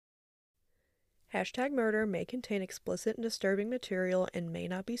Hashtag murder may contain explicit and disturbing material and may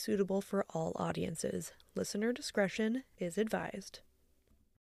not be suitable for all audiences. Listener discretion is advised.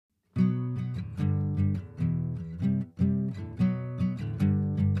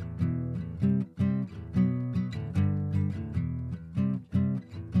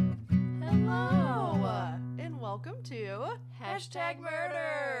 Welcome to Hashtag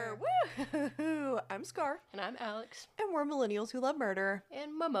Murder. Woo! I'm Scar. And I'm Alex. And we're millennials who love murder.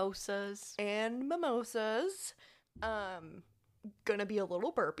 And mimosas. Gonna be a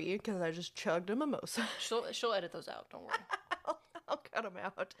little burpy because I just chugged a mimosa. She'll edit those out, don't worry. I'll cut them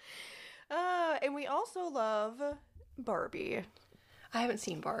out. And we also love Barbie. I haven't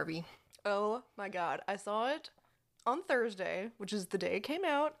seen Barbie. Oh my god. I saw it on Thursday, which is the day it came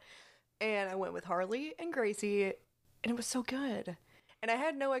out. And I went with Harley and Gracie, and it was so good. And I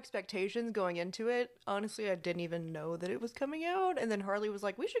had no expectations going into it. Honestly, I didn't even know that it was coming out. And then Harley was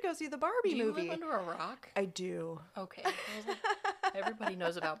like, we should go see the Barbie movie. Do you live under a rock? I do. Okay. I was like, everybody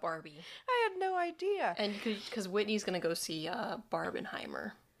knows about Barbie. I had no idea. And because Whitney's going to go see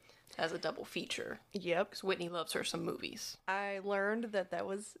Barbenheimer as a double feature. Yep. Because Whitney loves her some movies. I learned that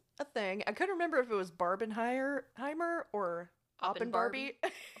was a thing. I couldn't remember if it was Barbenheimer or Barbie.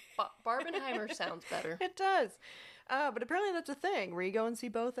 Barbenheimer sounds better. It does. But apparently that's a thing where you go and see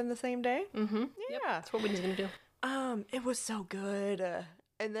both in the same day. Mm-hmm. Yeah. Yep, that's what Whitney's going to do. It was so good.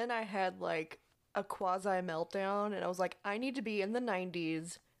 And then I had like a quasi meltdown and I was like, I need to be in the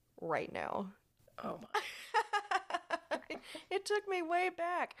 90s right now. Oh my. It took me way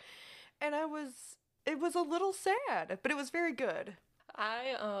back. And it was a little sad, but it was very good.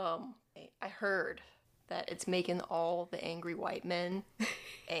 I heard that it's making all the angry white men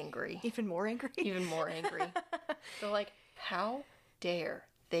angry. Even more angry? Even more angry. They're like, how dare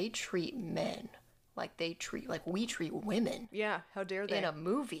they treat men like we treat women? Yeah, how dare they? In a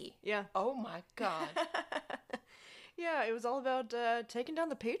movie. Yeah. Oh my god. Yeah, it was all about taking down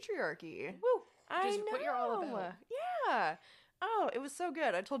the patriarchy. Woo! I know. What you're all about. Yeah. Oh, it was so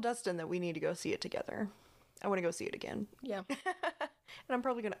good. I told Dustin that we need to go see it together. I want to go see it again. Yeah. And I'm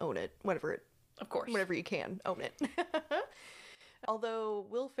probably going to own it, Of course. Whenever you can, own it. Although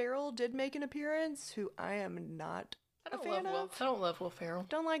Will Ferrell did make an appearance, who I am not a fan of. I don't love Will Ferrell.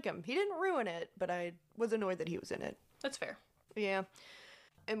 Don't like him. He didn't ruin it, but I was annoyed that he was in it. That's fair. Yeah.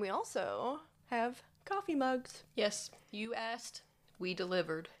 And we also have coffee mugs. Yes, you asked, we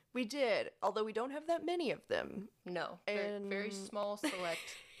delivered. We did, although we don't have that many of them. No, And very small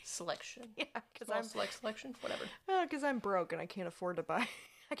selection. Yeah, because selection, whatever. Because I'm broke and I can't afford to buy.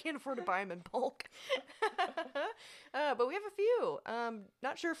 I can't afford to buy them in bulk. But we have a few.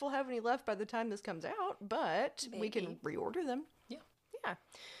 Not sure if we'll have any left by the time this comes out, but Maybe. we can reorder them. Yeah. Yeah.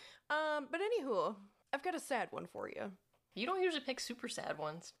 But anywho, I've got a sad one for you. You don't usually pick super sad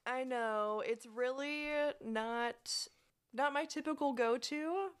ones. I know. It's really not my typical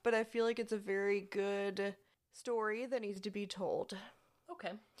go-to, but I feel like it's a very good story that needs to be told.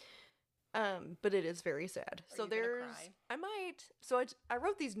 Okay. But it is very sad. Are you gonna cry? I might. So I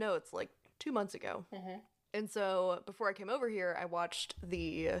wrote these notes like 2 months ago. Mm-hmm. And so before I came over here, I watched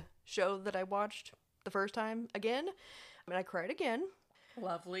the show that I watched the first time again. And I cried again.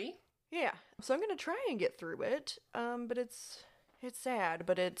 Lovely. Yeah. So I'm going to try and get through it. But it's sad,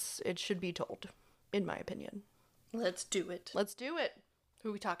 but it should be told, in my opinion. Let's do it. Let's do it. Who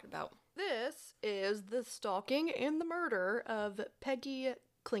are we talking about? This is the stalking and the murder of Peggy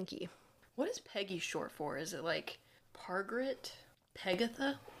Klinke. What is Peggy short for? Is it like Pargret?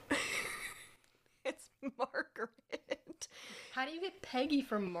 Pegatha? It's Margaret. How do you get Peggy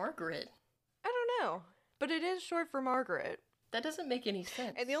from Margaret? I don't know, but it is short for Margaret. That doesn't make any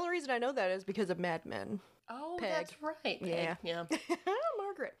sense. And the only reason I know that is because of Mad Men. Oh, Peg. that's right. Peg. Yeah. Yeah.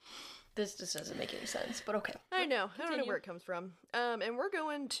 Margaret. This just doesn't make any sense, but okay. I know. Continue. I don't know where it comes from. And we're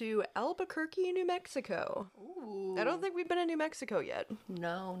going to Albuquerque, New Mexico. Ooh. I don't think we've been in New Mexico yet.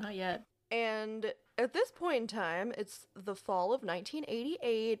 No, not yet. And at this point in time, it's the fall of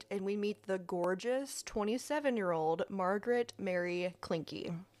 1988, and we meet the gorgeous 27-year-old Margaret Mary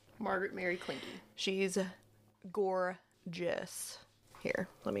Klinke. Margaret Mary Klinke. She's gorgeous. Here,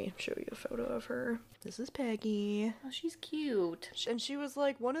 let me show you a photo of her. This is Peggy. Oh, she's cute. And she was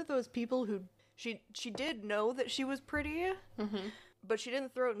like one of those people who she did know that she was pretty, but she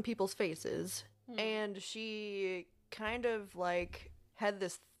didn't throw it in people's faces. And she kind of like had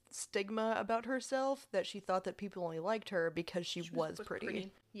this stigma about herself that she thought that people only liked her because she was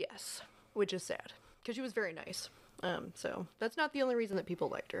pretty. Yes, which is sad because she was very nice. So that's not the only reason that people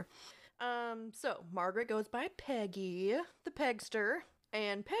liked her. So Margaret goes by Peggy, the Pegster,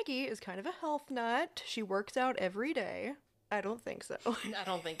 and Peggy is kind of a health nut. She works out every day. I don't think so. I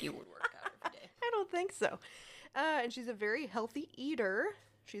don't think you would work out every day. I don't think so. And she's a very healthy eater.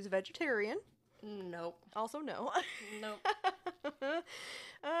 She's a vegetarian. Nope. Also, no. Nope.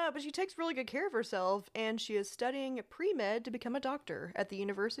 But she takes really good care of herself, and she is studying pre-med to become a doctor at the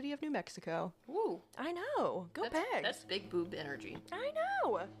University of New Mexico. Ooh. I know. Go Pegs. That's big boob energy. I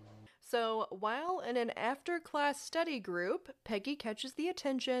know. So, while in an after-class study group, Peggy catches the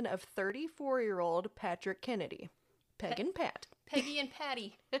attention of 34-year-old Patrick Kennedy. Peg and Pat. Peggy and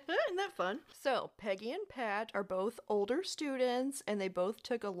Patty. Isn't that fun? So, Peggy and Pat are both older students, and they both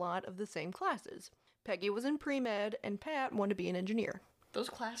took a lot of the same classes. Peggy was in pre-med, and Pat wanted to be an engineer. Those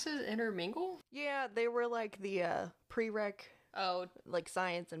classes intermingle? Yeah, they were like the prereq, like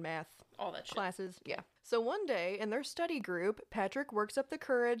science and math all that shit. Classes. Yeah. So one day, in their study group, Patrick works up the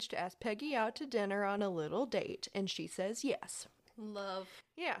courage to ask Peggy out to dinner on a little date, and she says yes. Love.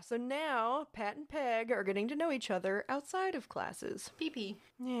 Yeah, so now Pat and Peg are getting to know each other outside of classes. Pee-pee.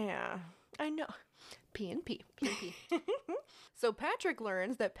 Yeah, I know. P and P. P. So Patrick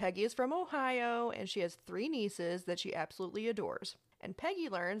learns that Peggy is from Ohio, and she has 3 nieces that she absolutely adores. And Peggy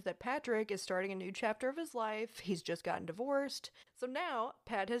learns that Patrick is starting a new chapter of his life. He's just gotten divorced. So now,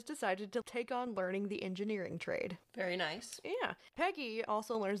 Pat has decided to take on learning the engineering trade. Very nice. Yeah. Peggy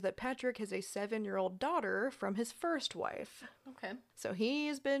also learns that Patrick has a 7-year-old daughter from his first wife. Okay. So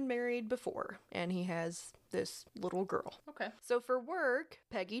he's been married before, and he has this little girl. Okay. So for work,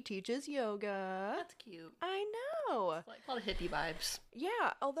 Peggy teaches yoga. That's cute. I know. Like a lot of hippie vibes.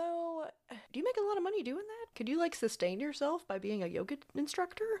 Yeah, although, do you make a lot of money doing that? Could you, like, sustain yourself by being a yoga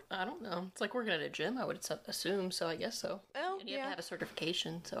instructor? I don't know. It's like working at a gym, I would assume, so I guess so. Oh, and you have to have a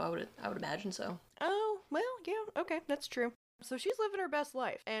certification, so I would imagine so. Oh, well, yeah, okay, that's true. So she's living her best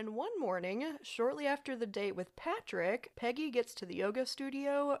life, and one morning, shortly after the date with Patrick, Peggy gets to the yoga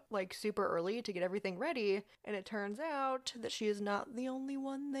studio, like, super early to get everything ready, and it turns out that she is not the only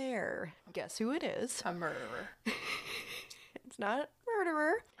one there. Guess who it is? A murderer. It's not a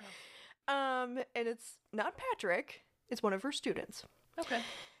murderer. And it's not Patrick, it's one of her students. Okay.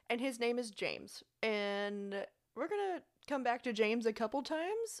 And his name is James, and we're gonna come back to James a couple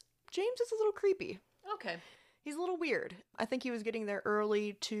times. James is a little creepy. Okay. He's a little weird. I think he was getting there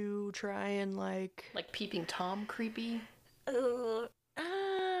early to try and, like... Like Peeping Tom creepy? I don't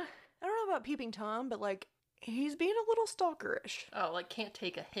know about Peeping Tom, but, like, he's being a little stalkerish. Oh, like can't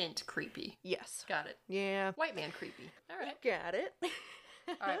take a hint creepy. Yes. Got it. Yeah. White man creepy. All right. Got it.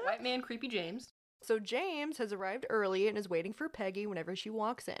 All right, white man creepy James. So James has arrived early and is waiting for Peggy whenever she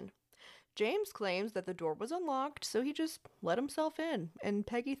walks in. James claims that the door was unlocked, so he just let himself in, and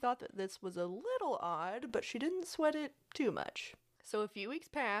Peggy thought that this was a little odd, but she didn't sweat it too much. So a few weeks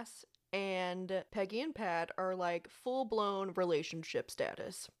pass, and Peggy and Pat are like full-blown relationship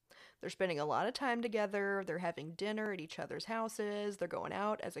status. They're spending a lot of time together, they're having dinner at each other's houses, they're going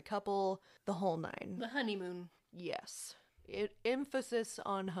out as a couple, the whole 9. The honeymoon. Yes. Emphasis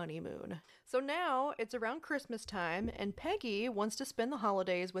on honeymoon. So now it's around Christmas time, and Peggy wants to spend the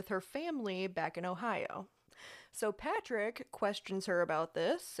holidays with her family back in Ohio. So Patrick questions her about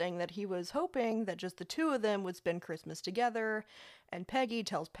this, saying that he was hoping that just the 2 of them would spend Christmas together, and Peggy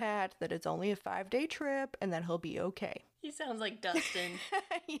tells Pat that it's only a 5-day trip and that he'll be okay. He sounds like Dustin.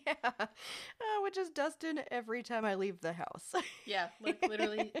 Yeah, which is Dustin every time I leave the house. Yeah, like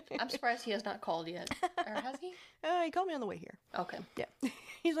literally. I'm surprised he has not called yet. Or has he? He called me on the way here. Okay. Yeah.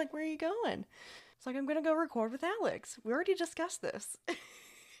 He's like, where are you going? It's like, I'm going to go record with Alex. We already discussed this.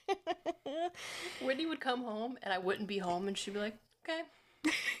 Whitney would come home and I wouldn't be home and she'd be like, okay.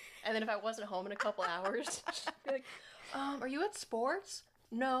 And then if I wasn't home in a couple hours, she'd be like, are you at sports?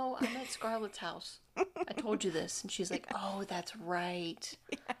 No, I'm at Scarlett's house. I told you this. And she's like, oh, that's right.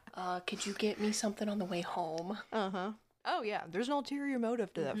 Could you get me something on the way home? Uh-huh. Oh, yeah. There's an ulterior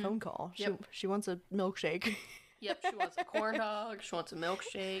motive to that phone call. Yep. She wants a milkshake. Yep, she wants a corn dog, she wants a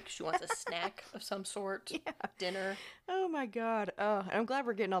milkshake, she wants a snack of some sort, dinner. Oh my god. And I'm glad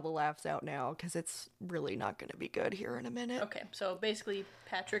we're getting all the laughs out now, because it's really not going to be good here in a minute. Okay, so basically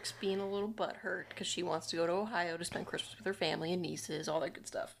Patrick's being a little butthurt because she wants to go to Ohio to spend Christmas with her family and nieces, all that good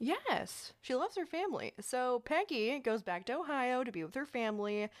stuff. Yes, she loves her family. So Peggy goes back to Ohio to be with her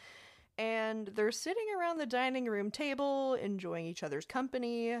family, and they're sitting around the dining room table, enjoying each other's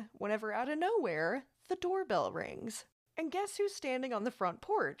company, whenever out of nowhere, the doorbell rings. And guess who's standing on the front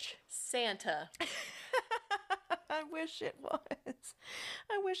porch? Santa. I wish it was.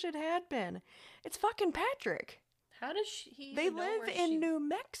 I wish it had been. It's fucking Patrick. How does he They live in New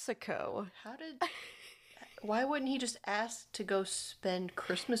Mexico. Why wouldn't he just ask to go spend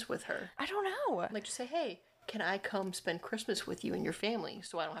Christmas with her? I don't know. Like, just say, hey, can I come spend Christmas with you and your family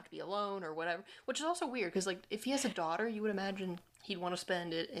so I don't have to be alone or whatever? Which is also weird because, like, if he has a daughter, you would imagine he'd want to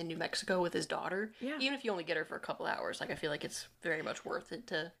spend it in New Mexico with his daughter. Yeah. Even if you only get her for a couple hours. Like, I feel like it's very much worth it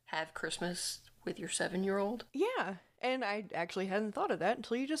to have Christmas with your 7-year-old. Yeah, and I actually hadn't thought of that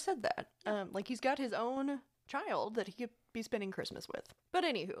until you just said that. Like, he's got his own child that he could be spending Christmas with. But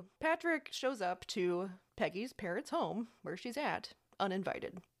anywho, Patrick shows up to Peggy's parents' home, where she's at,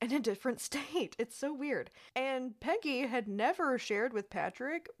 uninvited, in a different state. It's so weird. And Peggy had never shared with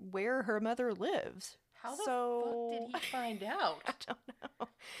Patrick where her mother lives. How the fuck did he find out? I don't know.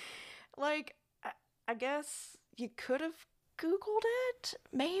 Like, I guess you could have Googled it,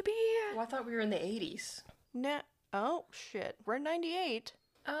 maybe? Well, I thought we were in the 80s. No. Oh, shit. We're in 98.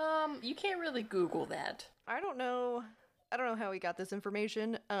 You can't really Google that. I don't know how he got this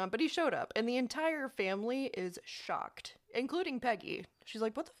information, but he showed up, and the entire family is shocked, including Peggy. She's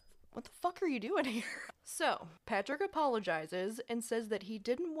like, what the fuck are you doing here? So, Patrick apologizes and says that he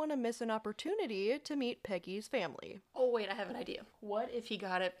didn't want to miss an opportunity to meet Peggy's family. Oh, wait, I have an idea. What if he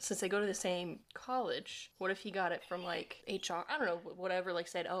got it, since they go to the same college, what if he got it from, like, HR, I don't know, whatever, like,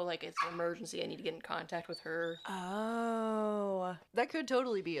 said, oh, like, it's an emergency, I need to get in contact with her. Oh, that could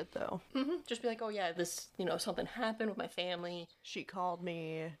totally be it, though. Mm-hmm. Just be like, oh, yeah, this, something happened with my family. She called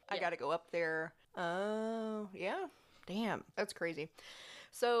me. I gotta go up there. Oh, yeah. Damn, that's crazy.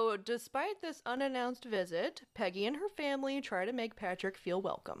 So, despite this unannounced visit, Peggy and her family try to make Patrick feel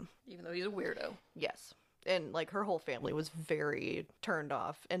welcome. Even though he's a weirdo. Yes. And, like, her whole family was very turned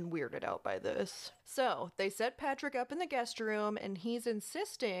off and weirded out by this. So, they set Patrick up in the guest room, and he's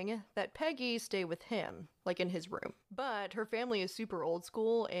insisting that Peggy stay with him, like, in his room. But her family is super old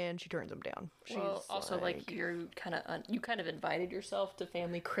school, and she turns him down. Well, also, like you're you kind of invited yourself to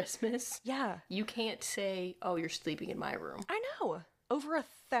family Christmas. Yeah. You can't say, oh, you're sleeping in my room. I know. Over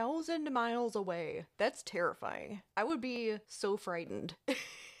 1,000 miles away. That's terrifying. I would be so frightened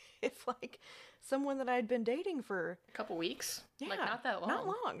if, like, someone that I'd been dating for a couple weeks. Yeah, like, not that long. Not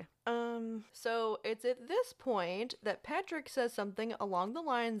long. So it's at this point that Patrick says something along the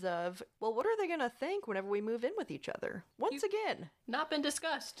lines of, well, what are they gonna think whenever we move in with each other? Once again. Not been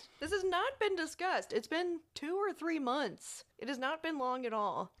discussed. This has not been discussed. It's been 2 or 3 months. It has not been long at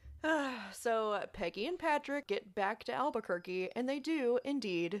all. So Peggy and Patrick get back to Albuquerque, and they do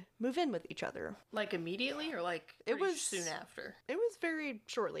indeed move in with each other. Like immediately, or like soon after? It was very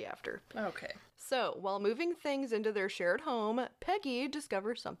shortly after. Okay. So while moving things into their shared home, Peggy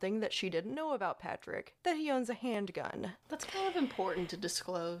discovers something that she didn't know about Patrick, that he owns a handgun. That's kind of important to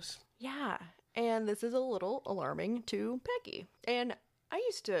disclose. Yeah, and this is a little alarming to Peggy. And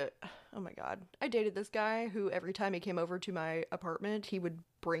oh my god, I dated this guy who every time he came over to my apartment, he would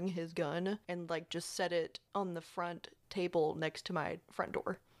bring his gun and, like, just set it on the front table next to my front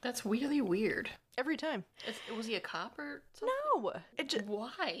door. That's really weird. Every time. Was he a cop or something? No!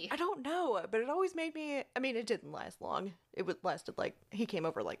 Why? I don't know, but it always made me, I mean, it didn't last long. It lasted, like, he came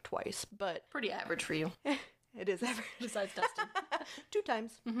over, like, twice, but... Pretty average for you. It is average. Besides Dustin. 2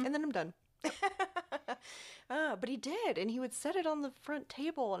 times, and then I'm done. But he did, and he would set it on the front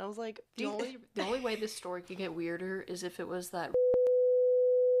table, and I was like... The only way this story could get weirder is if it was that...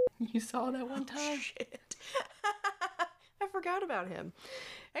 You saw that one time? Oh, shit. I forgot about him.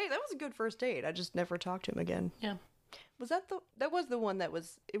 Hey, that was a good first date. I just never talked to him again. Yeah. Was that was the one it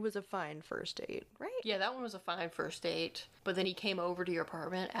was a fine first date, right? Yeah, that one was a fine first date. But then he came over to your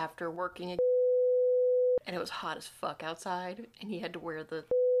apartment after working and it was hot as fuck outside, and he had to wear the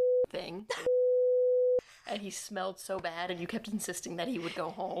thing. And he smelled so bad, and you kept insisting that he would go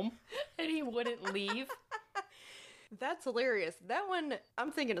home, and he wouldn't leave. That's hilarious. That one,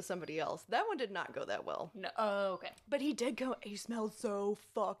 I'm thinking of somebody else. That one did not go that well. No. Oh, okay. But he smelled so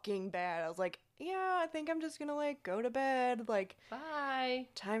fucking bad. I was like, yeah, I think I'm just gonna, like, go to bed. Like, bye.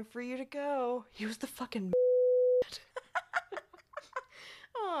 Time for you to go. He was the fucking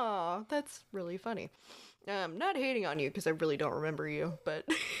Aw, that's really funny. Not hating on you, because I really don't remember you, but...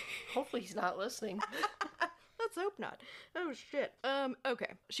 Hopefully he's not listening. Let's hope not. Oh, shit.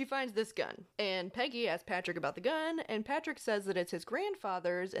 Okay. She finds this gun, and Peggy asks Patrick about the gun, and Patrick says that it's his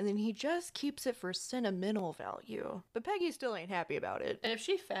grandfather's, and then he just keeps it for sentimental value. But Peggy still ain't happy about it. And if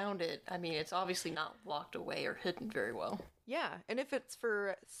she found it, I mean, it's obviously not locked away or hidden very well. Yeah, and if it's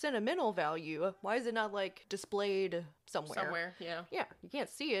for sentimental value, why is it not, like, displayed somewhere? Somewhere, yeah. Yeah, you can't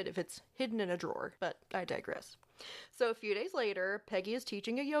see it if it's hidden in a drawer, but I digress. So a few days later, Peggy is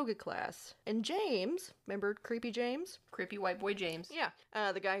teaching a yoga class, and James, remember Creepy James? Creepy white boy James. Yeah,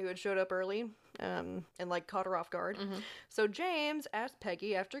 the guy who had showed up early, and, like, caught her off guard. Mm-hmm. So James asked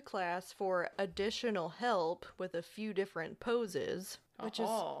Peggy after class for additional help with a few different poses, which is,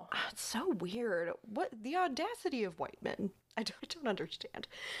 it's so weird. What, the audacity of white men. I don't understand.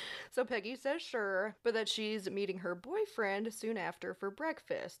 So Peggy says sure, but that she's meeting her boyfriend soon after for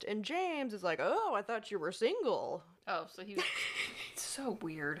breakfast. And James is like, oh, I thought you were single. Oh, so he was... so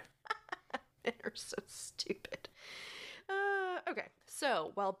weird. They're so stupid. Okay,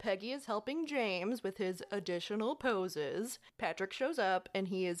 so while Peggy is helping James with his additional poses, Patrick shows up and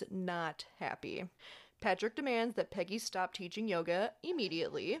he is not happy. Patrick demands that Peggy stop teaching yoga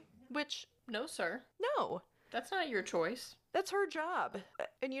immediately, which... No, sir. No. That's not your choice. That's her job,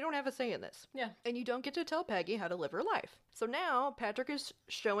 and you don't have a say in this. Yeah. And you don't get to tell Peggy how to live her life. So now, Patrick is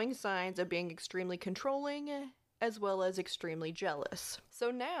showing signs of being extremely controlling, as well as extremely jealous.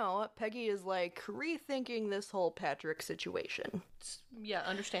 So now, Peggy is, like, rethinking this whole Patrick situation. Yeah,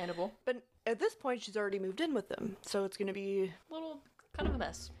 understandable. But at this point, she's already moved in with him, so it's gonna be... Little... kind of a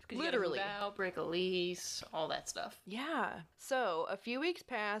mess. Literally. You gotta move out, break a lease, all that stuff. Yeah. So, a few weeks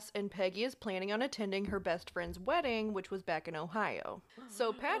pass, and Peggy is planning on attending her best friend's wedding, which was back in Ohio.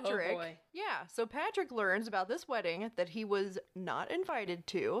 So Patrick... Oh boy. Yeah, so Patrick learns about this wedding that he was not invited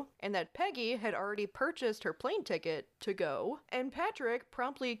to, and that Peggy had already purchased her plane ticket to go, and Patrick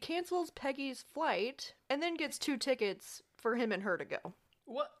promptly cancels Peggy's flight, and then gets 2 tickets for him and her to go.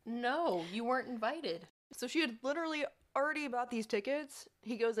 What? No, you weren't invited. So she had literally already bought these tickets.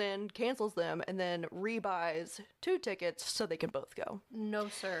 He goes in, cancels them, and then rebuys 2 tickets so they can both go. No,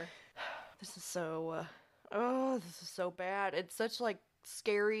 sir. This is so, this is so bad. It's such, like,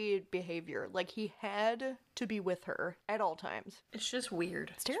 scary behavior. Like, he had to be with her at all times. It's just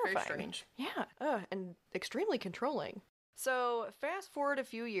weird. It's terrifying. Very strange. Yeah, and extremely controlling. So, fast forward a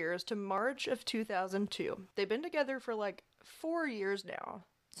few years to March of 2002. They've been together for, like, 4 years now.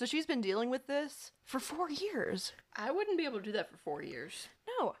 So she's been dealing with this for 4 years. I wouldn't be able to do that for 4 years.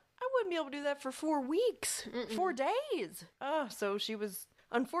 No, I wouldn't be able to do that for 4 weeks. 4 days. So she was,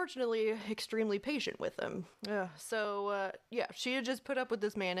 unfortunately, extremely patient with him. Yeah, she had just put up with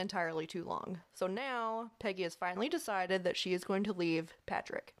this man entirely too long. So now, Peggy has finally decided that she is going to leave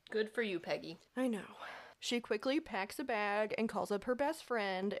Patrick. Good for you, Peggy. I know. She quickly packs a bag and calls up her best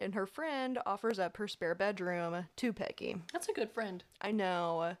friend, and her friend offers up her spare bedroom to Peggy. That's a good friend. I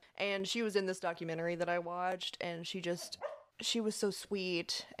know. And she was in this documentary that I watched, and she was so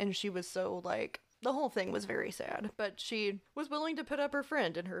sweet, and she was so, like, the whole thing was very sad. But she was willing to put up her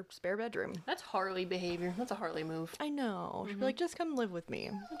friend in her spare bedroom. That's Harley behavior. That's a Harley move. I know. She'd be like, just come live with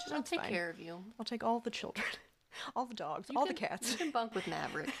me. I'll take care of you. I'll take all the children. All the dogs. The cats. You can bunk with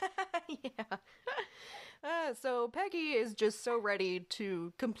Maverick. Yeah. So Peggy is just so ready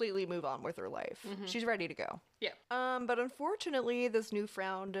to completely move on with her life. She's ready to go. Yeah. But unfortunately, this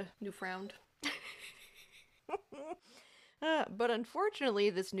newfound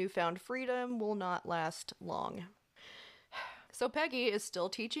freedom will not last long. So Peggy is still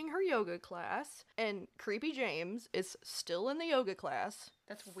teaching her yoga class, and Creepy James is still in the yoga class.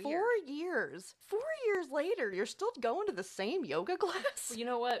 That's weird. 4 years. 4 years later, you're still going to the same yoga class? Well, you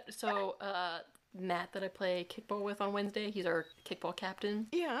know what? So, Matt that I play kickball with on Wednesday, he's our kickball captain.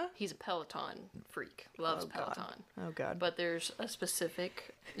 Yeah. He's a Peloton freak. Loves Peloton. Oh, God. But there's a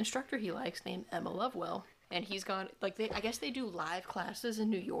specific instructor he likes named Emma Lovewell. And he's gone, like, I guess they do live classes in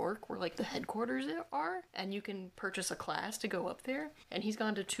New York where, like, the headquarters are. And you can purchase a class to go up there. And he's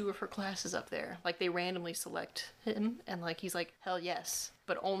gone to 2 of her classes up there. Like, they randomly select him. And, like, he's like, hell yes.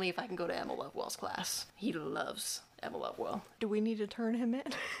 But only if I can go to Emma Lovewell's class. He loves Emma Lovewell. Do we need to turn him in?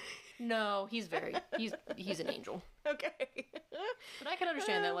 No, he's an angel. Okay. But I can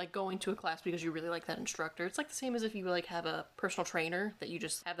understand that, like, going to a class because you really like that instructor. It's like the same as if you, like, have a personal trainer that you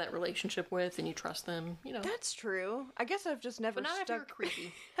just have that relationship with and you trust them, you know. That's true. I guess I've just never But not if you're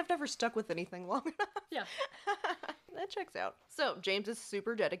creepy. I've never stuck with anything long enough. Yeah. That checks out. So, James is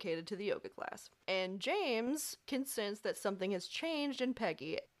super dedicated to the yoga class. And James can sense that something has changed in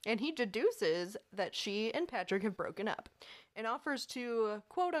Peggy, and he deduces that she and Patrick have broken up, and offers to,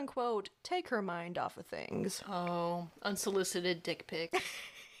 quote-unquote, take her mind off of things. Oh, unsolicited dick pic.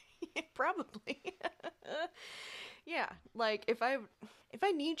 Probably. Yeah, like, if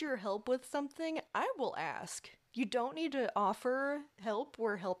I need your help with something, I will ask. You don't need to offer help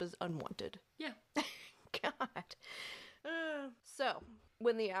where help is unwanted. Yeah. God. So,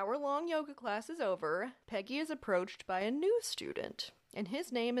 when the hour-long yoga class is over, Peggy is approached by a new student, and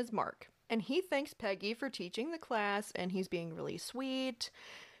his name is Mark. And he thanks Peggy for teaching the class, and he's being really sweet.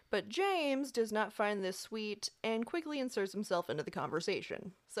 But James does not find this sweet and quickly inserts himself into the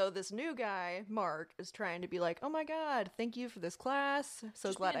conversation. So this new guy, Mark, is trying to be like, oh my god, thank you for this class. So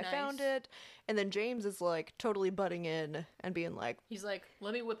Just glad I being found nice. it. And then James is like totally butting in and being like, He's like,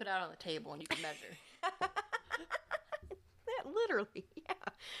 let me whip it out on the table and you can measure. that literally, yeah.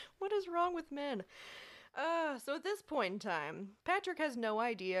 What is wrong with men? So at this point in time, Patrick has no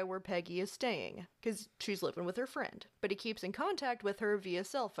idea where Peggy is staying, because she's living with her friend. But he keeps in contact with her via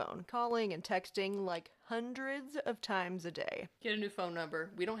cell phone, calling and texting like hundreds of times a day. Get a new phone number.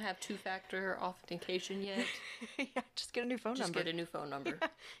 We don't have two-factor authentication yet. Yeah, just get a new phone number. Just get a new phone number.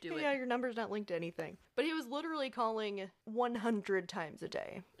 Do it. Yeah, your number's not linked to anything. But he was literally calling 100 times a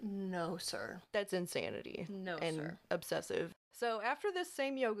day. No, sir. That's insanity. No, and sir. obsessive. So after this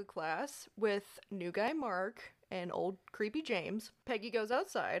same yoga class with new guy Mark and old creepy James, Peggy goes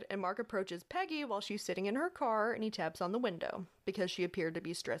outside and Mark approaches Peggy while she's sitting in her car and he taps on the window because she appeared to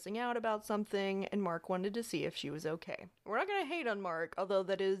be stressing out about something and Mark wanted to see if she was okay. We're not going to hate on Mark, although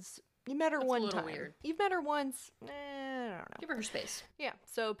that is... You met her one time. Weird. You've met her once. I don't know. Give her space. Yeah,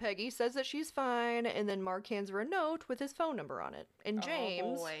 so Peggy says that she's fine, and then Mark hands her a note with his phone number on it. And James...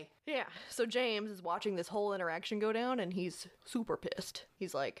 Oh, boy. Yeah, so James is watching this whole interaction go down, and he's super pissed.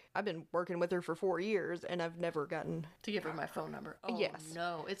 He's like, I've been working with her for 4 years, and I've never gotten... To give her my phone number. Oh, yes.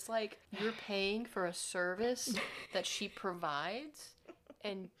 No. It's like you're paying for a service that she provides,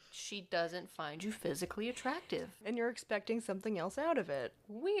 and she doesn't find you physically attractive. And you're expecting something else out of it.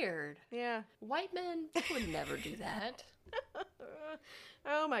 Weird. Yeah. White men would never do that.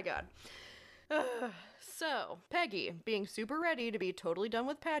 Oh my god. So, Peggy, being super ready to be totally done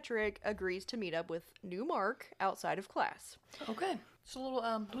with Patrick, agrees to meet up with new Mark outside of class. Okay. It's a little,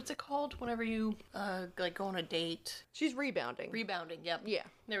 what's it called whenever you, like, go on a date? She's rebounding. Rebounding, yep. Yeah.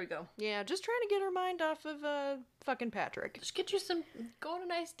 There we go. Yeah, just trying to get her mind off of, fucking Patrick. Just get you go on a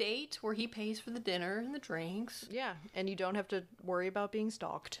nice date where he pays for the dinner and the drinks. Yeah, and you don't have to worry about being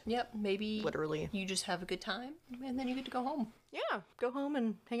stalked. Yep, maybe Literally. you just have a good time, and then you get to go home. Yeah, go home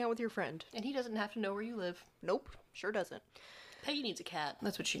and hang out with your friend. And he doesn't have to know where you live. Nope, sure doesn't. Peggy needs a cat.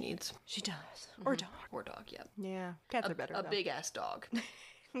 That's what she needs. She does. Or a dog. Or a dog, yep. Yeah, cats are better, A though. big-ass dog.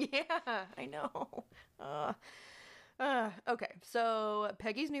 Yeah, I know. Okay, so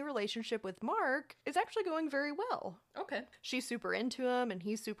Peggy's new relationship with Mark is actually going very well. Okay. She's super into him, and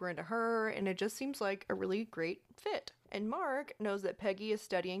he's super into her, and it just seems like a really great fit. And Mark knows that Peggy is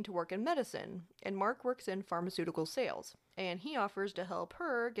studying to work in medicine, and Mark works in pharmaceutical sales, and he offers to help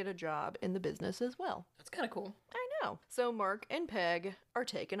her get a job in the business as well. That's kind of cool. I know. So Mark and Peg are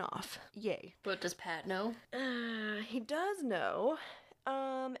taken off. Yay. But does Pat know? He does know.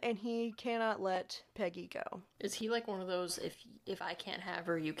 And he cannot let Peggy go. Is he like one of those, if I can't have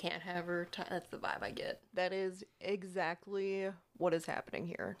her, you can't have her? That's the vibe I get. That is exactly what is happening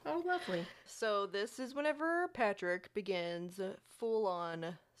here. Oh, lovely. So this is whenever Patrick begins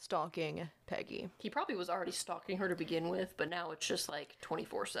full-on stalking Peggy. He probably was already stalking her to begin with, but now it's just like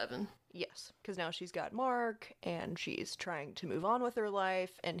 24/7. Yes, because now she's got Mark, and she's trying to move on with her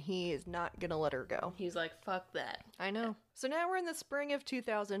life, and he is not gonna let her go. He's like, fuck that. I know. So now we're in the spring of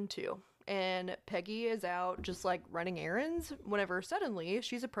 2002, and Peggy is out just like running errands whenever suddenly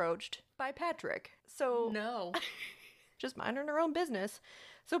she's approached by Patrick. So No. just minding her own business.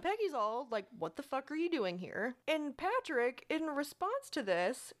 So Peggy's all like, what the fuck are you doing here? And Patrick, in response to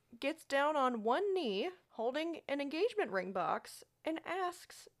this, gets down on one knee, holding an engagement ring box, and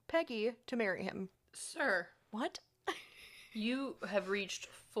asks Peggy to marry him. Sir, What? you have reached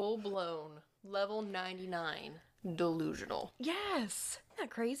full-blown, level 99, delusional. Yes! Isn't that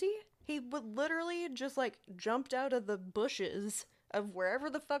crazy? He would literally just like jumped out of the bushes of wherever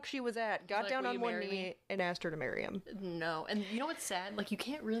the fuck she was at, got like, down "Will on you one marry knee, me?" and asked her to marry him. No, and you know what's sad? Like, you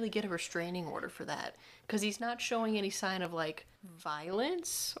can't really get a restraining order for that, because he's not showing any sign of, like,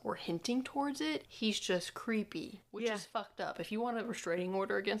 violence or hinting towards it. He's just creepy, which Yeah. is fucked up. If you want a restraining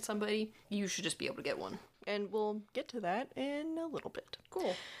order against somebody, you should just be able to get one. And we'll get to that in a little bit.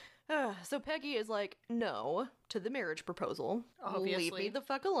 Cool. So Peggy is like, no, to the marriage proposal. Obviously. Leave me the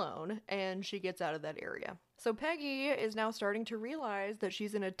fuck alone. And she gets out of that area. So Peggy is now starting to realize that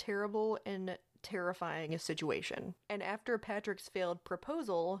she's in a terrible and terrifying situation. And after Patrick's failed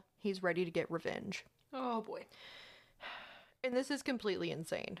proposal, he's ready to get revenge. Oh, boy. And this is completely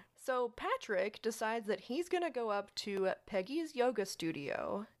insane. So Patrick decides that he's going to go up to Peggy's yoga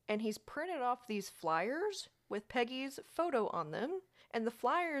studio, and he's printed off these flyers with Peggy's photo on them. And the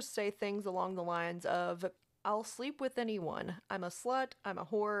flyers say things along the lines of, I'll sleep with anyone. I'm a slut. I'm a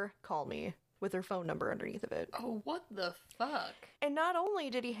whore. Call me. With her phone number underneath of it. Oh, what the fuck? And not only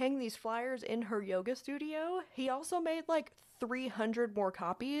did he hang these flyers in her yoga studio, he also made like 300 more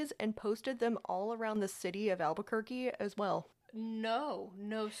copies and posted them all around the city of Albuquerque as well. No,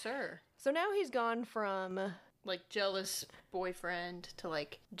 sir. So now he's gone from like jealous boyfriend to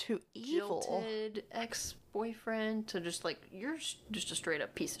like To evil. jilted ex-boyfriend to just like you're just a straight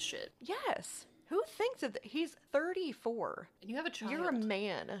up piece of shit. Yes. Who thinks that he's 34? And you have a child. You're a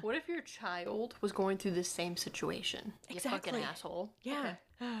man. What if your child was going through the same situation? Exactly. You fucking asshole. Yeah.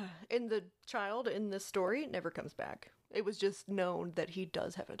 And the child in this story never comes back. It was just known that he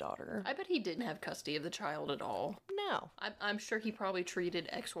does have a daughter. I bet he didn't have custody of the child at all. No. I'm sure he probably treated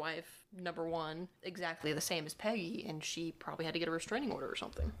ex-wife number one exactly the same as Peggy, and she probably had to get a restraining order or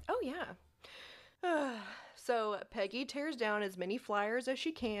something. Oh, yeah. So Peggy tears down as many flyers as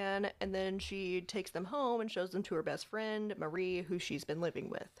she can, and then she takes them home and shows them to her best friend, Marie, who she's been living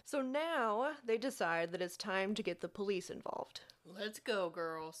with. So now they decide that it's time to get the police involved. Let's go,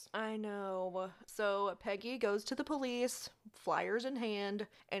 girls. I know. So Peggy goes to the police, flyers in hand,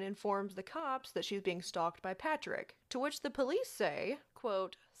 and informs the cops that she's being stalked by Patrick. To which the police say,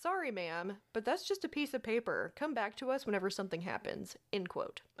 quote, "Sorry, ma'am, but that's just a piece of paper. Come back to us whenever something happens." End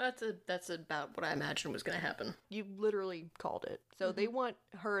quote. That's about what I imagined was going to happen. You literally called it. So they want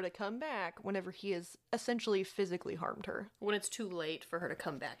her to come back whenever he has essentially physically harmed her. When it's too late for her to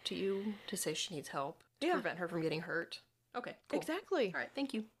come back to you to say she needs help to Yeah. prevent her from getting hurt. Okay, cool. Exactly. All right,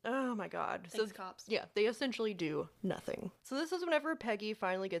 thank you. Oh my god. Thanks, cops. Yeah, they essentially do nothing. So this is whenever Peggy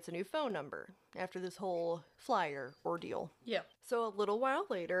finally gets a new phone number after this whole flyer ordeal. Yeah. So a little while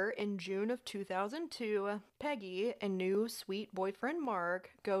later, in June of 2002, Peggy and new sweet boyfriend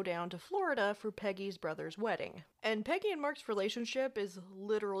Mark go down to Florida for Peggy's brother's wedding. And Peggy and Mark's relationship is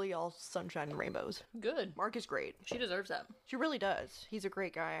literally all sunshine and rainbows. Good. Mark is great. She deserves that. She really does. He's a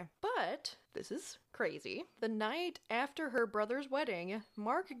great guy. But this is crazy. The night after her brother's wedding,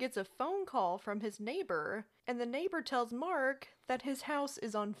 Mark gets a phone call from his neighbor, and the neighbor tells Mark that his house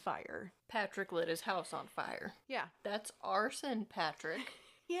is on fire. Patrick lit his house on fire. Yeah. That's arson, Patrick.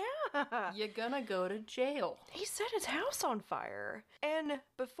 Yeah. You're gonna go to jail. He set his house on fire. And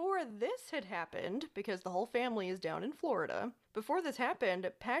before this had happened, because the whole family is down in Florida, before this happened,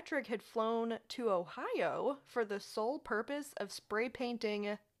 Patrick had flown to Ohio for the sole purpose of spray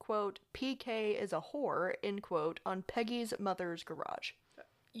painting, quote, "PK is a whore," end quote, on Peggy's mother's garage.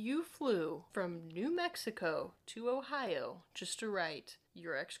 You flew from New Mexico to Ohio just to write,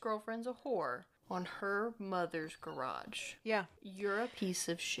 "Your ex-girlfriend's a whore," on her mother's garage. Yeah. You're a piece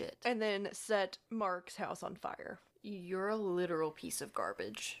of shit. And then set Mark's house on fire. You're a literal piece of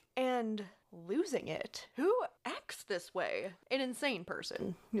garbage. And losing it. Who acts this way? An insane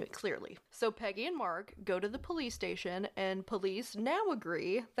person, clearly. So Peggy and Mark go to the police station, and police now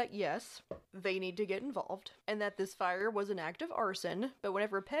agree that yes, they need to get involved, and that this fire was an act of arson. But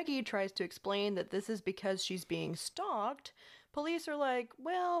whenever Peggy tries to explain that this is because she's being stalked, police are like,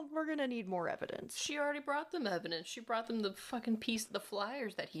 well, we're gonna need more evidence. She already brought them evidence. She brought them the fucking piece of the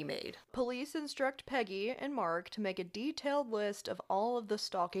flyers that he made. Police instruct Peggy and Mark to make a detailed list of all of the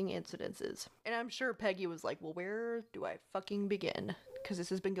stalking incidences. And I'm sure Peggy was like, well, where do I fucking begin? Because this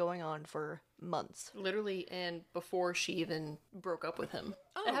has been going on for months. Literally, and before she even broke up with him.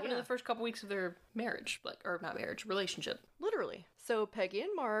 Oh, it happened in yeah. the first couple weeks of their marriage, or not marriage, relationship. Literally. So Peggy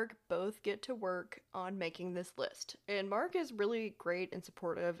and Mark both get to work on making this list. And Mark is really great and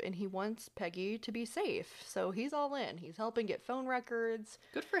supportive, and he wants Peggy to be safe. So he's all in. He's helping get phone records.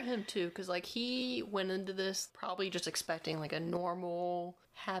 Good for him, too, because, like, he went into this probably just expecting, like, a normal,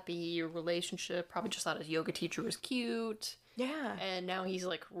 happy relationship. Probably just thought his yoga teacher was cute. Yeah. And now he's,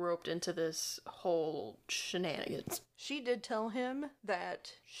 like, roped into this whole shenanigans. She did tell him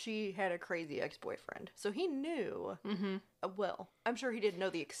that she had a crazy ex-boyfriend. So he knew. Mm-hmm. Well, I'm sure he didn't know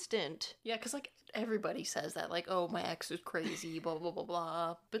the extent. Yeah, because, like, everybody says that. Like, oh, my ex is crazy, blah, blah, blah,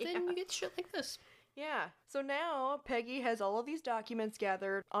 blah. But then you get shit like this. Yeah. So now Peggy has all of these documents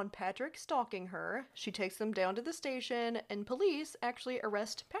gathered on Patrick stalking her. She takes them down to the station, and police actually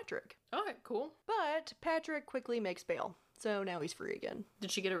arrest Patrick. All right, cool. But Patrick quickly makes bail. So now he's free again. Did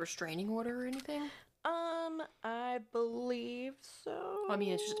she get a restraining order or anything? I believe so. Well, I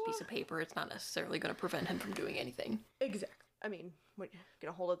mean, it's just a piece of paper. It's not necessarily going to prevent him from doing anything. Exactly. I mean, what,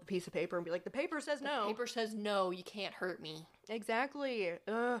 gonna hold up the piece of paper and be like, the paper says no. The paper says no, you can't hurt me. Exactly.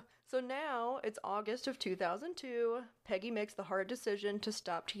 Ugh. So now it's August of 2002. Peggy makes the hard decision to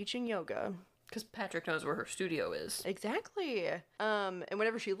stop teaching yoga. Because Patrick knows where her studio is. Exactly. And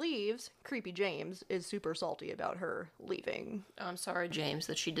whenever she leaves, creepy James is super salty about her leaving. I'm sorry, James,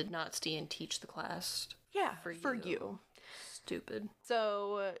 that she did not stay and teach the class. Yeah, for you. Stupid.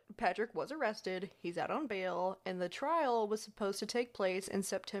 So Patrick was arrested, he's out on bail, and the trial was supposed to take place in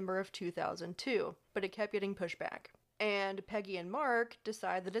September of 2002, but it kept getting pushed back. And Peggy and Mark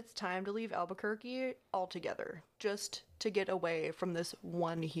decide that it's time to leave Albuquerque altogether, just to get away from this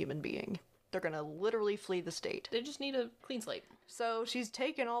one human being. They're gonna literally flee the state. They just need a clean slate. So she's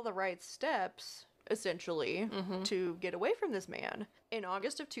taken all the right steps, essentially, to get away from this man. In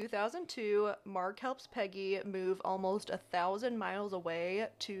August of 2002, Mark helps Peggy move almost 1,000 miles away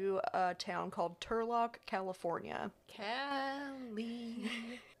to a town called Turlock, California. Cali.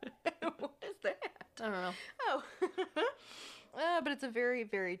 What is that? I don't know. Oh. But it's a very,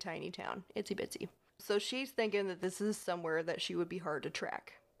 very tiny town. Itsy bitsy. So she's thinking that this is somewhere that she would be hard to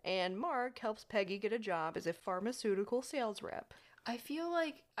track. And Mark helps Peggy get a job as a pharmaceutical sales rep. I feel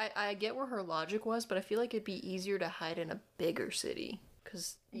like I get where her logic was, but I feel like it'd be easier to hide in a bigger city.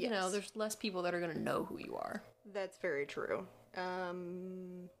 Because, you know, there's less people that are going to know who you are. That's very true.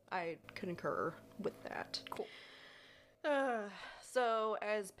 I concur with that. Cool. So,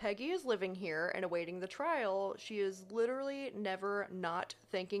 as Peggy is living here and awaiting the trial, she is literally never not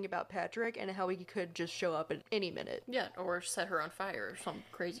thinking about Patrick and how he could just show up at any minute. Yeah, or set her on fire or some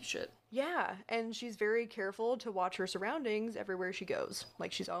crazy shit. Yeah, and she's very careful to watch her surroundings everywhere she goes.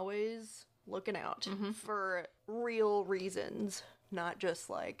 Like, she's always looking out for real reasons. Not just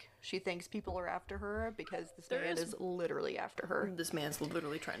like she thinks people are after her, because this man is literally after her. This man's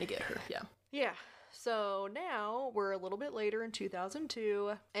literally trying to get her, yeah. Yeah. So now we're a little bit later in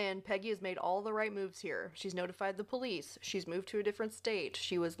 2002, and Peggy has made all the right moves here. She's notified the police. She's moved to a different state.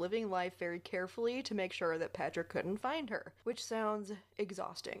 She was living life very carefully to make sure that Patrick couldn't find her, which sounds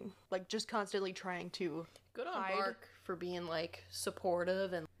exhausting. Like, just constantly trying to Good on hide. Mark for being, like,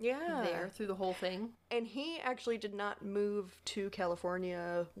 supportive and there through the whole thing. And he actually did not move to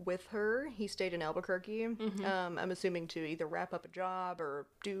California with her. He stayed in Albuquerque. I'm assuming to either wrap up a job or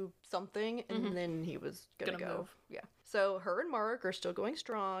do something, and then he was gonna go. Move. Yeah. So her and Mark are still going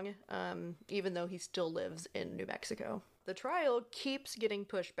strong, even though he still lives in New Mexico. The trial keeps getting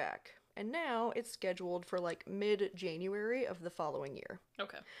pushed back, and now it's scheduled for like mid-January of the following year.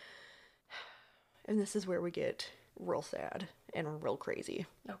 Okay. And this is where we get real sad and real crazy.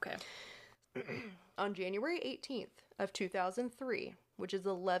 Okay. On January 18th of 2003, which is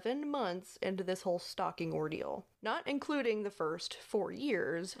 11 months into this whole stalking ordeal, not including the first 4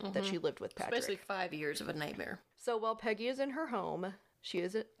 years that she lived with Patrick. It's basically 5 years of a nightmare. So while Peggy is in her home, she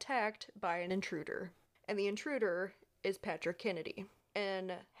is attacked by an intruder. And the intruder is Patrick Kennedy.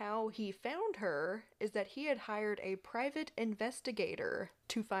 And how he found her is that he had hired a private investigator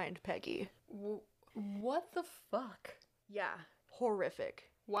to find Peggy. What the fuck? Yeah, horrific.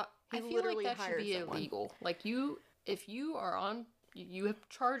 What? He I feel literally like that should hired be someone. illegal. Like, if you are on, you have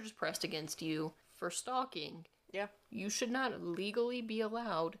charges pressed against you for stalking. Yeah. You should not legally be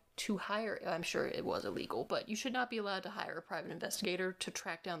allowed to hire, I'm sure it was illegal, but you should not be allowed to hire a private investigator to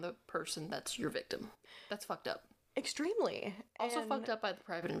track down the person that's your victim. That's fucked up. Extremely. Also And- fucked up by the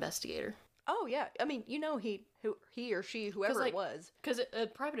private investigator. Oh, yeah. I mean, you know, he or she, whoever it was. Because a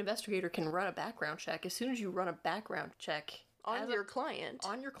private investigator can run a background check. As soon as you run a background check On your client.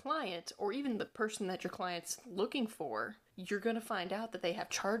 on your client, or even the person that your client's looking for, you're going to find out that they have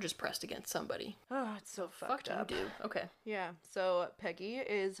charges pressed against somebody. Oh, it's so fucked up. Dude. Okay. Yeah, so Peggy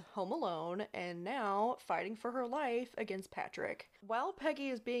is home alone and now fighting for her life against Patrick. While Peggy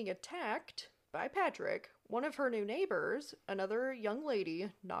is being attacked by Patrick, one of her new neighbors, another young lady,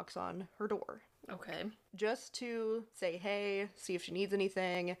 knocks on her door. Okay. Just to say hey, see if she needs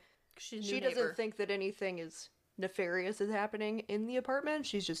anything. She's a She new doesn't neighbor. think that anything is nefarious is happening in the apartment.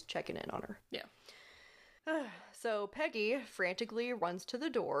 She's just checking in on her. Yeah. So Peggy frantically runs to the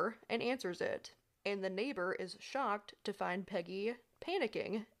door and answers it. And the neighbor is shocked to find Peggy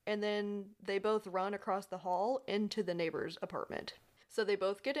panicking. And then they both run across the hall into the neighbor's apartment. So they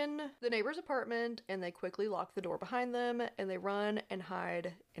both get in the neighbor's apartment and they quickly lock the door behind them and they run and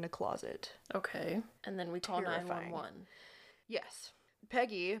hide in a closet. Okay. And then we call Terrifying. 911. Yes.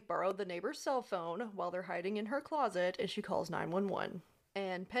 Peggy borrowed the neighbor's cell phone while they're hiding in her closet and she calls 911.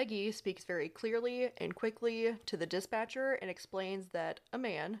 And Peggy speaks very clearly and quickly to the dispatcher and explains that a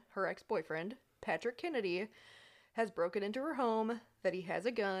man, her ex-boyfriend, Patrick Kennedy, has broken into her home, that he has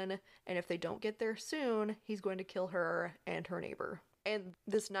a gun, and if they don't get there soon, he's going to kill her and her neighbor. And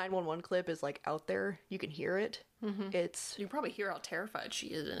this 911 clip is like out there. You can hear it. It's You can probably hear how terrified she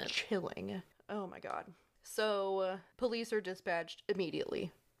is in it. chilling. Oh my god. So police are dispatched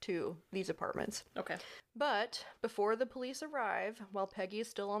immediately to these apartments. Okay. But before the police arrive, while Peggy is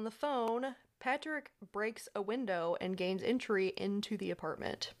still on the phone, Patrick breaks a window and gains entry into the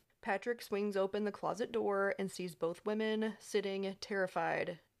apartment. Patrick swings open the closet door and sees both women sitting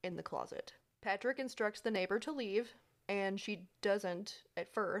terrified in the closet. Patrick instructs the neighbor to leave, and she doesn't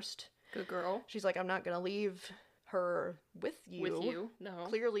at first. Good girl. She's like, I'm not going to leave her with you. With you? No.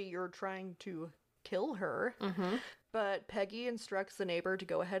 Clearly, you're trying to kill her. But Peggy instructs the neighbor to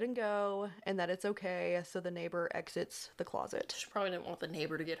go ahead and go, and that it's okay, so the neighbor exits the closet. She probably didn't want the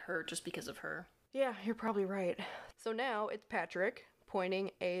neighbor to get hurt just because of her. Yeah, you're probably right. So now it's Patrick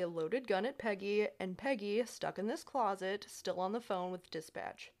pointing a loaded gun at Peggy, and Peggy stuck in this closet, still on the phone with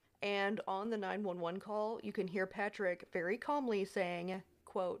dispatch. And on the 911 call, you can hear Patrick very calmly saying,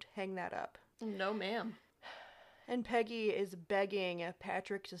 quote, "Hang that up." No, ma'am. And Peggy is begging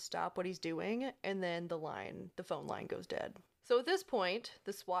Patrick to stop what he's doing, and then the phone line goes dead. So at this point,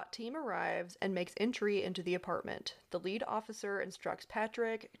 the SWAT team arrives and makes entry into the apartment. The lead officer instructs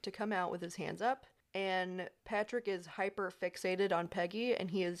Patrick to come out with his hands up, and Patrick is hyper fixated on Peggy,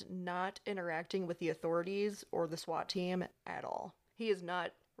 and he is not interacting with the authorities or the SWAT team at all. He is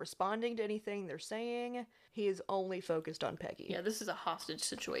not responding to anything they're saying. He is only focused on Peggy. Yeah, this is a hostage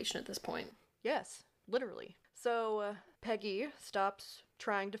situation at this point. Yes, literally. So Peggy stops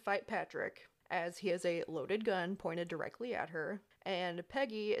trying to fight Patrick as he has a loaded gun pointed directly at her, and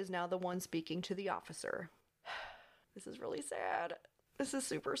Peggy is now the one speaking to the officer. This is really sad. This is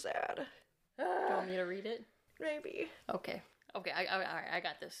super sad. Do you want me to read it? Maybe. Okay, I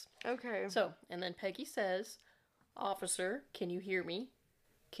got this. Okay. So, and then Peggy says, "Officer, can you hear me?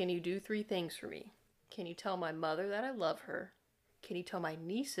 Can you do 3 things for me? Can you tell my mother that I love her? Can you tell my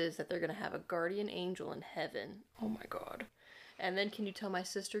nieces that they're going to have a guardian angel in heaven?" Oh my god. "And then can you tell my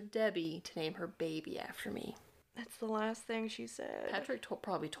sister Debbie to name her baby after me?" That's the last thing she said. Patrick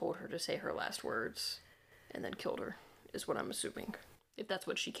probably told her to say her last words and then killed her, is what I'm assuming. If that's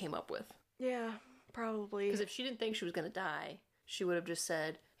what she came up with. Yeah, probably. Because if she didn't think she was going to die, she would have just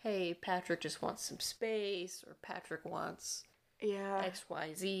said, "Hey, Patrick just wants some space," or "Patrick wants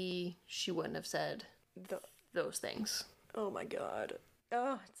XYZ. She wouldn't have said those things. Oh my god.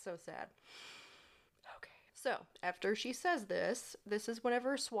 Oh, it's so sad. Okay. So, after she says this is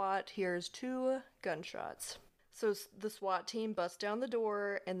whenever SWAT hears 2 gunshots. So the SWAT team busts down the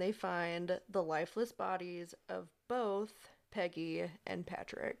door and they find the lifeless bodies of both Peggy and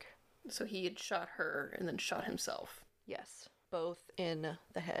Patrick. So he had shot her and then shot himself. Yes, both in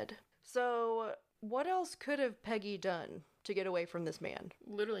the head. So, what else could have Peggy done to get away from this man?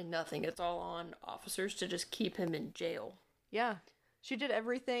 Literally nothing. It's all on officers to just keep him in jail. Yeah. She did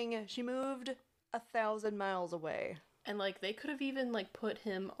everything. She moved 1,000 miles away. And, they could have even, put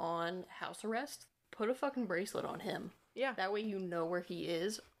him on house arrest. Put a fucking bracelet on him. Yeah. That way you know where he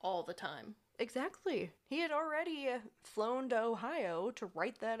is all the time. Exactly. He had already flown to Ohio to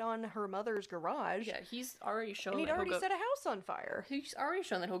write that on her mother's garage. Yeah, he's already shown and he'd already set a house on fire. He's already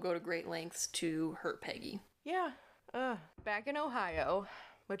shown that he'll go to great lengths to hurt Peggy. Yeah. Back in Ohio,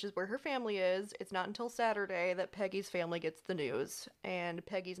 which is where her family is, it's not until Saturday that Peggy's family gets the news. And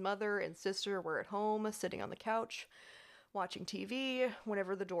Peggy's mother and sister were at home, sitting on the couch, watching TV,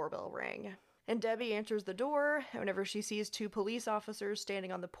 whenever the doorbell rang. And Debbie answers the door, and whenever she sees 2 police officers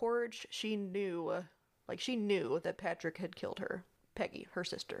standing on the porch, she knew that Patrick had killed her. Peggy, her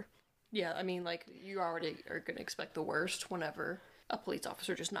sister. Yeah, I mean, you already are going to expect the worst whenever a police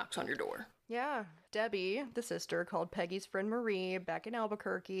officer just knocks on your door. Yeah. Debbie, the sister, called Peggy's friend Marie back in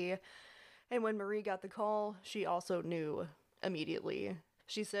Albuquerque, and when Marie got the call, she also knew immediately.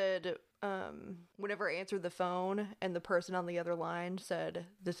 She said, whenever I answered the phone and the person on the other line said,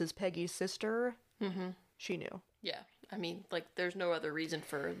 "This is Peggy's sister," she knew. Yeah, I mean, there's no other reason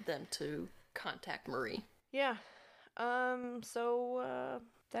for them to contact Marie. Yeah. So,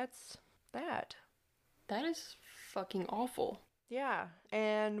 that's that. That is fucking awful. Yeah,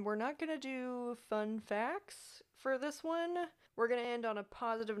 and we're not gonna do fun facts for this one. We're gonna end on a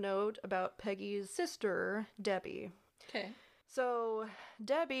positive note about Peggy's sister, Debbie. Okay. So,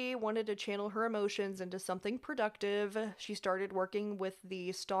 Debbie wanted to channel her emotions into something productive. She started working with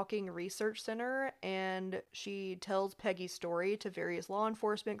the Stalking Research Center, and she tells Peggy's story to various law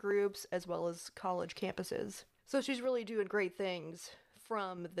enforcement groups as well as college campuses. So she's really doing great things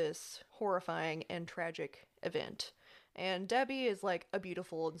from this horrifying and tragic event. And Debbie is a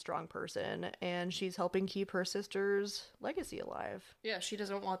beautiful and strong person, and she's helping keep her sister's legacy alive. Yeah, she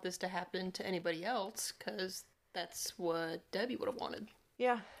doesn't want this to happen to anybody else, because that's what Debbie would have wanted.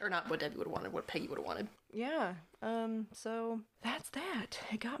 Yeah. Or not what Debbie would have wanted, what Peggy would have wanted. Yeah. So that's that.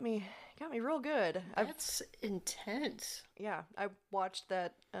 It got me real good. That's intense. Yeah. I watched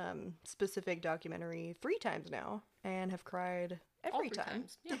that specific documentary 3 times now and have cried every All 3 time.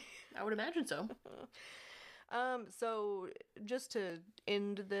 times. Yeah, I would imagine so. So just to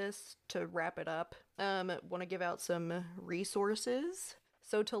end this, to wrap it up, want to give out some resources.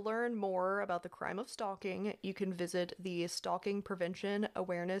 So to learn more about the crime of stalking, you can visit the Stalking Prevention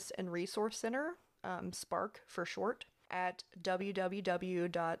Awareness and Resource Center, SPARC for short. at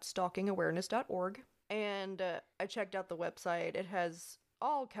www.stalkingawareness.org. And I checked out the website. It has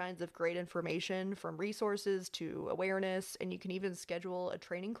all kinds of great information, from resources to awareness, and you can even schedule a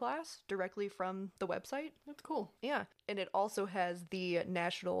training class directly from the website. That's cool. Yeah, and it also has the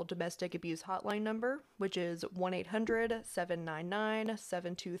National Domestic Abuse Hotline number, which is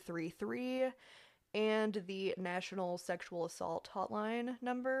 1-800-799-7233, and the National Sexual Assault Hotline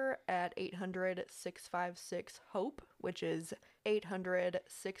number at 800-656-HOPE, which is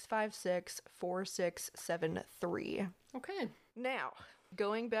 800-656-4673. Okay. Now,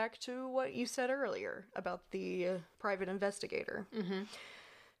 going back to what you said earlier about the private investigator. Mm-hmm.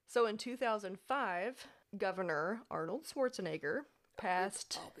 So in 2005, Governor Arnold Schwarzenegger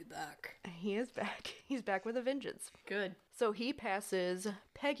passed... I'll be back. He is back. He's back with a vengeance. Good. So he passes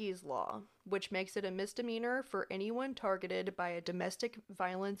Peggy's Law, which makes it a misdemeanor for anyone targeted by a domestic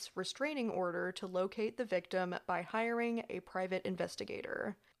violence restraining order to locate the victim by hiring a private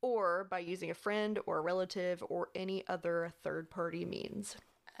investigator, or by using a friend or a relative or any other third-party means.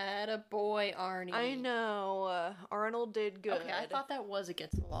 Attaboy, Arnie. I know. Arnold did good. Okay, I thought that was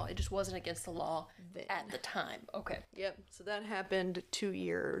against the law. It just wasn't against the law Then. at the time. Okay. Yep, so that happened 2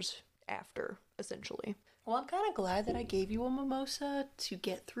 years after, essentially. Well, I'm kind of glad that I gave you a mimosa to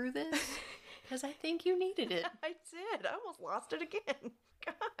get through this, because I think you needed it. I did. I almost lost it again.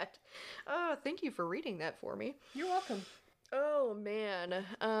 God. Oh, thank you for reading that for me. You're welcome. Oh, man.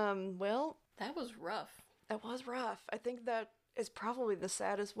 Well, That was rough. that was rough. I think that is probably the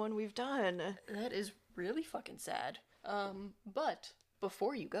saddest one we've done. That is really fucking sad. But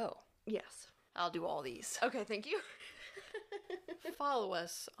before you go, Yes. I'll do all these. Okay, thank you. Follow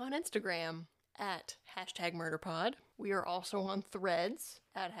us on Instagram at #MurderPod. We are also on Threads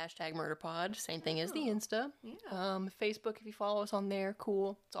at #MurderPod. Same thing as the Insta. Yeah. Facebook, if you follow us on there,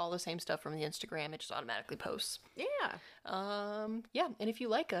 cool. It's all the same stuff from the Instagram. It just automatically posts. Yeah. Yeah, and if you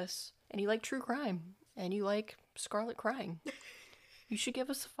like us, and you like true crime, and you like Scarlet crying, you should give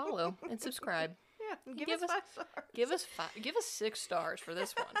us a follow and subscribe. Yeah. Give Give us us- 5 stars. Give us 6 stars for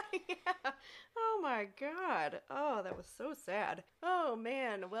this one. Yeah. Oh my god. Oh, that was so sad. Oh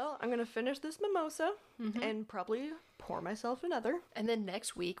man. Well, I'm gonna finish this mimosa and probably pour myself another. And then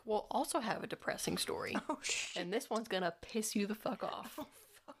next week, we'll also have a depressing story. Oh shit. And this one's gonna piss you the fuck off. Oh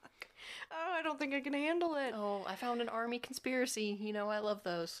fuck. Oh, I don't think I can handle it. Oh, I found an army conspiracy. You know, I love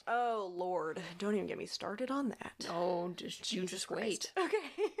those. Oh Lord. Don't even get me started on that. Oh, you just wait. Okay.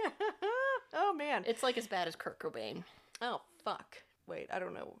 Oh man. It's like as bad as Kurt Cobain. Oh fuck. Wait, I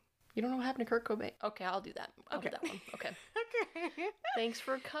don't know. You don't know what happened to Kurt Cobain? Okay, I'll do that. I'll do that one. Okay. Okay. Thanks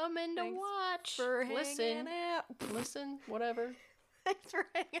for coming to Thanks watch. For listen. hanging out. Listen, whatever. Thanks for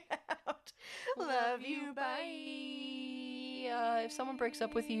hanging out. Love you. Bye. If someone breaks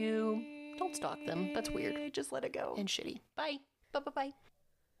up with you, don't stalk them. That's weird Just let it go. and shitty. Bye. Bye.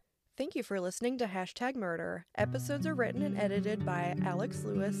 Thank you for listening to #Murder. Episodes are written and edited by Alex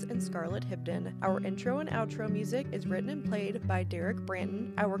Lewis and Scarlett Hibden. Our intro and outro music is written and played by Derek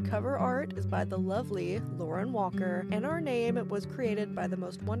Branton. Our cover art is by the lovely Lauren Walker. And our name was created by the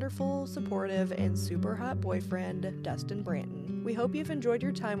most wonderful, supportive, and super hot boyfriend, Dustin Branton. We hope you've enjoyed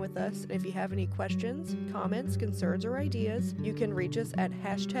your time with us. And if you have any questions, comments, concerns, or ideas, you can reach us at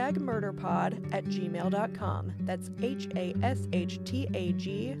 #murderpod@gmail.com. That's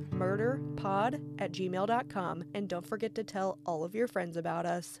HASHTAG murderpod@gmail.com. And don't forget to tell all of your friends about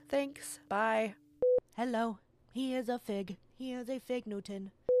us. Thanks. Bye. Hello. He is a fig. He is a fig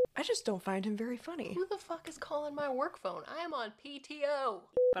Newton. I just don't find him very funny. Who the fuck is calling my work phone? I am on PTO.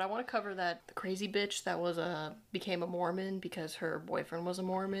 But I want to cover the crazy bitch that was became a Mormon because her boyfriend was a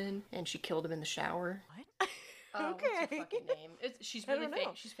Mormon and she killed him in the shower. What? What's her Okay. fucking name? She's I really don't know.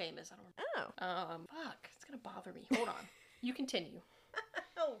 famous. She's famous. I don't know. Oh. Fuck. It's gonna bother me. Hold on. You continue.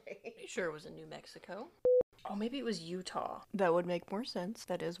 Oh, wait. Pretty sure it was in New Mexico. Oh, maybe it was Utah. That would make more sense.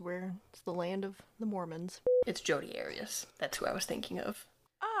 That is where it's the land of the Mormons. It's Jodi Arias. That's who I was thinking of.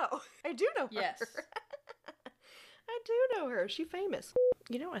 Oh, I do know her. Yes. I do know her. She's famous.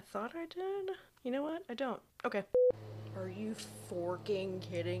 You know, I thought I did. You know what? I don't. Okay. Are you forking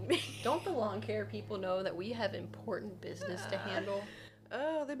kidding me? Don't the lawn care people know that we have important business to handle?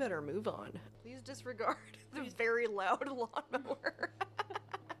 Oh, they better move on. Please disregard the very loud lawnmower.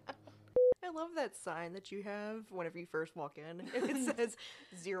 I love that sign that you have whenever you first walk in. It says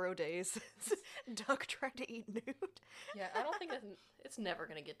 0 days. Duck tried to eat nude. Yeah, I don't think it's never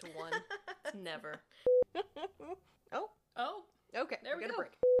gonna get to 1. It's never. Oh, Oh, okay. There we got a go.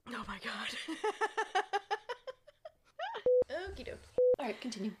 break. Oh my god. Okie doke. all right,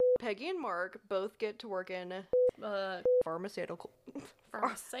 continue. Peggy and Mark both get to work in pharmaceutical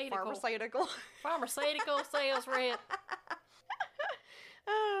Pharmaceutical. Pharmaceutical sales rep.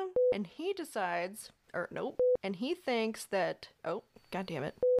 And he decides, or nope, and he thinks that, oh, god damn it.